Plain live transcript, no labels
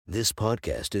This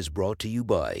podcast is brought to you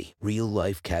by Real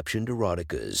Life Captioned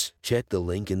Eroticas. Check the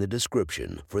link in the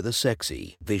description for the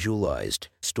sexy, visualized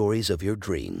stories of your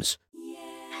dreams.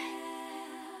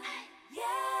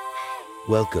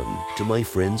 Welcome to my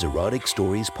friend's Erotic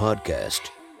Stories podcast,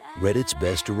 Reddit's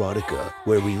Best Erotica,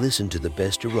 where we listen to the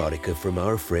best erotica from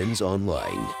our friends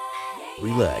online.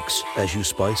 Relax as you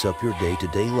spice up your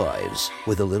day-to-day lives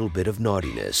with a little bit of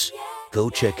naughtiness. Go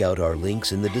check out our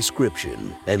links in the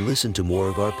description and listen to more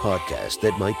of our podcast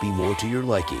that might be more to your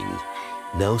liking.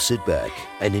 Now sit back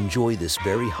and enjoy this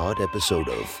very hot episode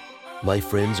of My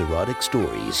Friend's Erotic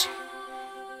Stories.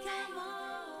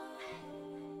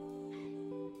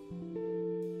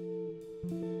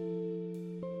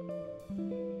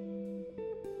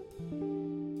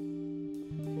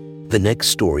 The next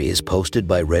story is posted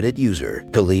by Reddit user,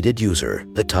 Deleted User.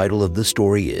 The title of the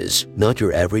story is Not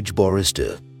Your Average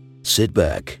Barista. Sit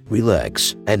back,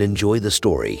 relax, and enjoy the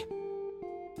story.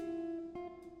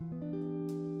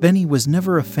 Benny was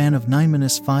never a fan of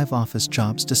 9-5 office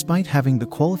jobs despite having the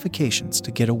qualifications to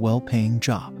get a well-paying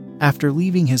job. After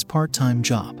leaving his part-time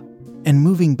job and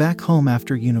moving back home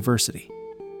after university,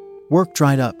 work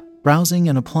dried up, browsing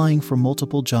and applying for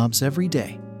multiple jobs every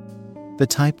day. The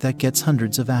type that gets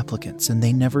hundreds of applicants and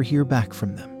they never hear back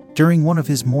from them. During one of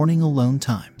his morning alone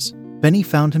times, Benny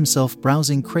found himself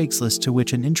browsing Craigslist, to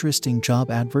which an interesting job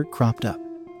advert cropped up.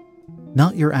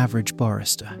 Not your average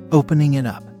barista. Opening it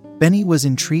up, Benny was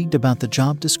intrigued about the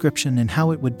job description and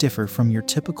how it would differ from your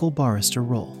typical barista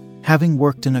role. Having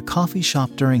worked in a coffee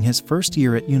shop during his first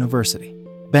year at university,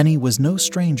 Benny was no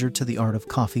stranger to the art of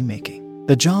coffee making.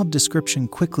 The job description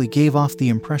quickly gave off the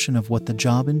impression of what the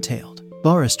job entailed.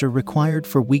 Barista required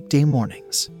for weekday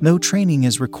mornings. No training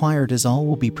is required as all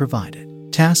will be provided.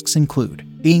 Tasks include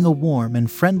being a warm and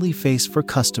friendly face for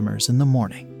customers in the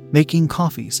morning, making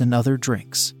coffees and other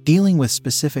drinks, dealing with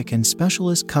specific and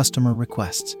specialist customer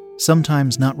requests,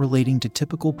 sometimes not relating to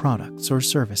typical products or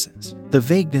services. The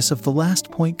vagueness of the last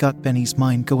point got Benny's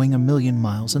mind going a million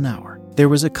miles an hour. There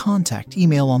was a contact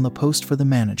email on the post for the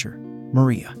manager,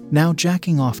 Maria. Now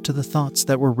jacking off to the thoughts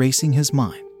that were racing his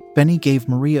mind, Benny gave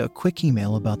Maria a quick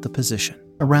email about the position.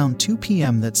 Around 2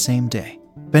 p.m. that same day,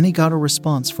 Benny got a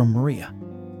response from Maria,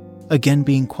 again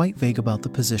being quite vague about the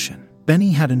position.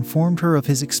 Benny had informed her of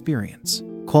his experience,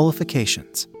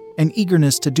 qualifications, and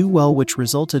eagerness to do well, which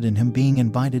resulted in him being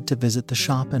invited to visit the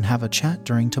shop and have a chat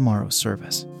during tomorrow's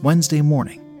service. Wednesday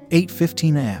morning,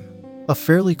 8:15 a.m., a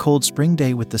fairly cold spring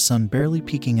day with the sun barely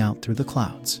peeking out through the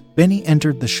clouds. Benny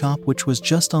entered the shop, which was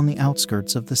just on the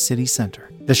outskirts of the city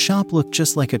center. The shop looked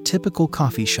just like a typical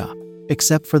coffee shop,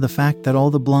 except for the fact that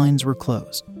all the blinds were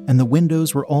closed and the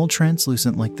windows were all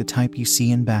translucent like the type you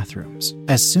see in bathrooms.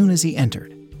 As soon as he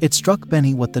entered, it struck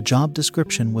Benny what the job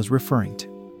description was referring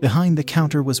to. Behind the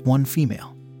counter was one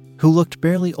female, who looked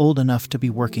barely old enough to be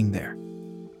working there,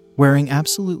 wearing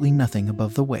absolutely nothing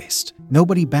above the waist.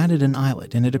 Nobody batted an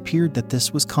eyelid, and it appeared that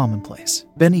this was commonplace.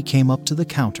 Benny came up to the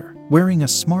counter, wearing a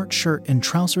smart shirt and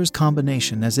trousers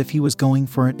combination as if he was going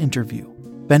for an interview.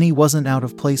 Benny wasn't out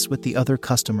of place with the other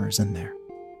customers in there,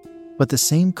 but the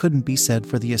same couldn't be said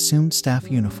for the assumed staff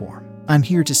uniform. "I'm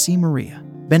here to see Maria,"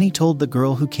 Benny told the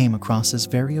girl, who came across as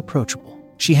very approachable.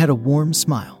 She had a warm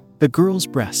smile. The girl's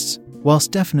breasts,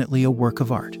 whilst definitely a work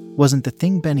of art, wasn't the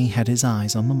thing Benny had his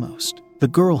eyes on the most. The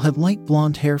girl had light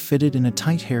blonde hair fitted in a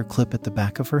tight hair clip at the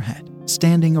back of her head,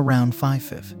 standing around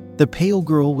 5'5". The pale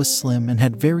girl was slim and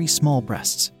had very small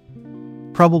breasts,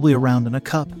 probably around in a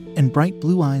cup, and bright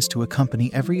blue eyes to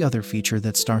accompany every other feature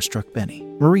that starstruck Benny.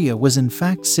 Maria was in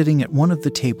fact sitting at one of the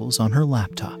tables on her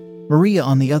laptop. Maria,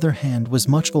 on the other hand, was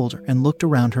much older and looked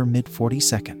around her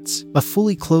mid-40s. A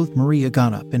fully clothed Maria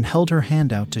got up and held her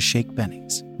hand out to shake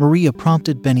Benny's. Maria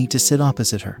prompted Benny to sit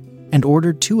opposite her and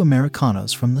ordered 2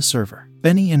 Americanos from the server.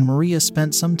 Benny and Maria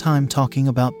spent some time talking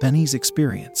about Benny's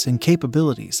experience and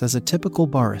capabilities as a typical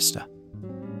barista.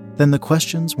 Then the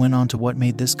questions went on to what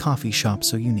made this coffee shop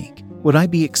so unique. "Would I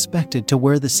be expected to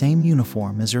wear the same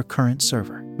uniform as your current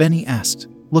server?" Benny asked,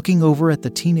 looking over at the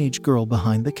teenage girl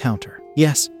behind the counter.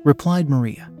 "Yes," replied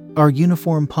Maria. "Our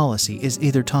uniform policy is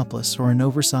either topless or an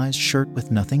oversized shirt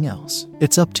with nothing else.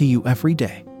 It's up to you every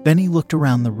day." Benny looked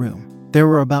around the room. There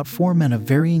were about 4 men of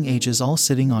varying ages, all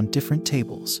sitting on different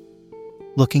tables,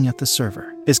 looking at the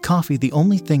server. "Is coffee the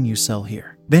only thing you sell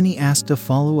here?" Benny asked a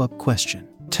follow-up question.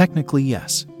 "Technically,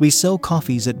 yes. We sell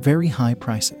coffees at very high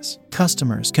prices.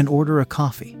 Customers can order a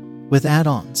coffee with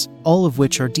add-ons, all of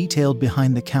which are detailed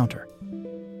behind the counter,"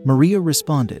 Maria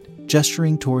responded,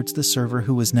 gesturing towards the server,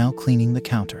 who was now cleaning the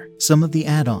counter. "Some of the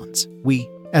add-ons we,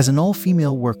 as an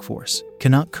all-female workforce,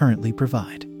 cannot currently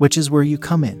provide, which is where you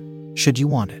come in," should you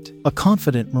want it. A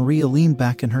confident Maria leaned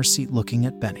back in her seat looking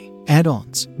at Benny.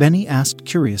 Add-ons? Benny asked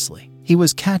curiously. He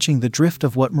was catching the drift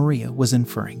of what Maria was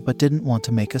inferring but didn't want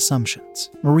to make assumptions.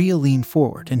 Maria leaned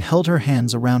forward and held her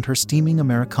hands around her steaming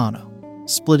Americano,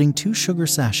 splitting 2 sugar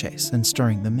sachets and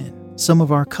stirring them in. Some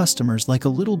of our customers like a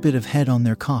little bit of head on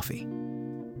their coffee.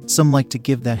 Some like to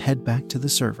give that head back to the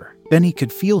server. Benny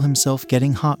could feel himself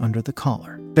getting hot under the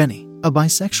collar. Benny, a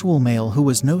bisexual male who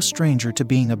was no stranger to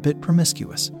being a bit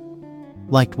promiscuous,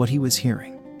 liked what he was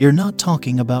hearing. You're not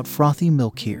talking about frothy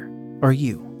milk here, are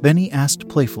you? Benny asked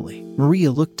playfully.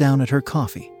 Maria looked down at her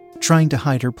coffee, trying to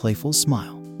hide her playful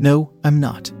smile. No, I'm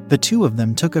not. The two of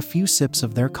them took a few sips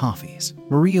of their coffees.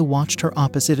 Maria watched her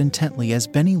opposite intently as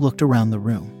Benny looked around the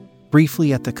room,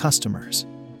 briefly at the customers,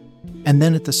 and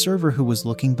then at the server who was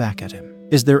looking back at him.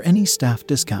 Is there any staff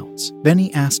discounts?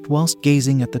 Benny asked whilst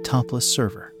gazing at the topless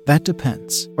server. That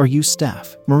depends. Are you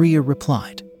staff? Maria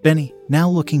replied. Benny, now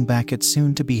looking back at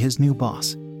soon-to-be his new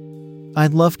boss.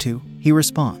 I'd love to, he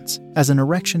responds, as an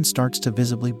erection starts to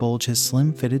visibly bulge his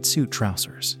slim-fitted suit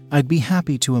trousers. I'd be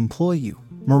happy to employ you,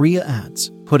 Maria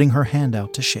adds, putting her hand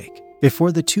out to shake.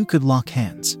 Before the two could lock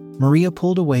hands, Maria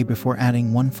pulled away before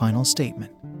adding one final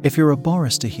statement. If you're a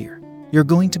barista here, you're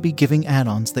going to be giving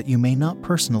add-ons that you may not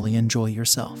personally enjoy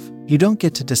yourself. You don't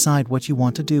get to decide what you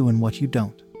want to do and what you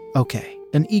don't. Okay.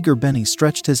 An eager Benny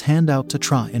stretched his hand out to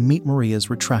try and meet Maria's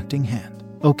retracting hand.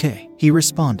 Okay, he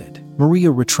responded.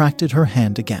 Maria retracted her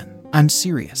hand again. I'm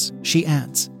serious, she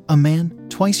adds. A man,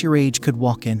 twice your age, could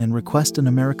walk in and request an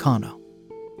Americano,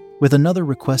 with another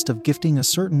request of gifting a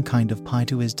certain kind of pie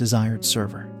to his desired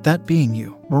server. That being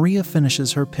you, Maria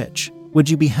finishes her pitch. Would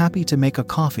you be happy to make a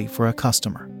coffee for a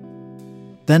customer?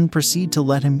 Then proceed to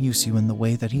let him use you in the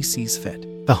way that he sees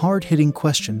fit. The hard-hitting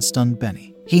question stunned Benny.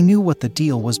 He knew what the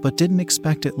deal was but didn't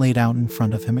expect it laid out in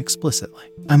front of him explicitly.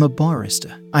 I'm a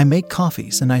barista. I make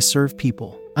coffees and I serve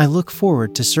people. I look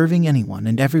forward to serving anyone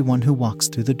and everyone who walks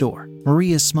through the door.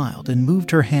 Maria smiled and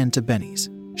moved her hand to Benny's,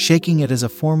 shaking it as a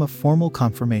form of formal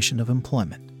confirmation of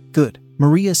employment. Good,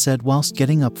 Maria said whilst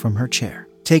getting up from her chair.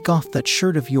 Take off that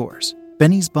shirt of yours,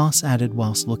 Benny's boss added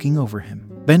whilst looking over him.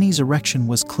 Benny's erection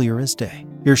was clear as day.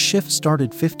 Your shift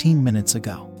started 15 minutes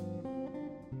ago.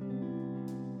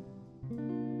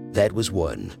 That was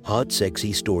one hot,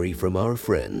 sexy story from our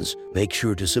friends. Make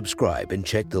sure to subscribe and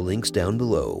check the links down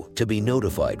below to be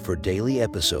notified for daily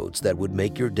episodes that would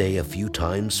make your day a few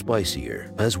times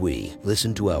spicier as we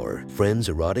listen to our friends'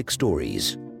 erotic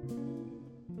stories.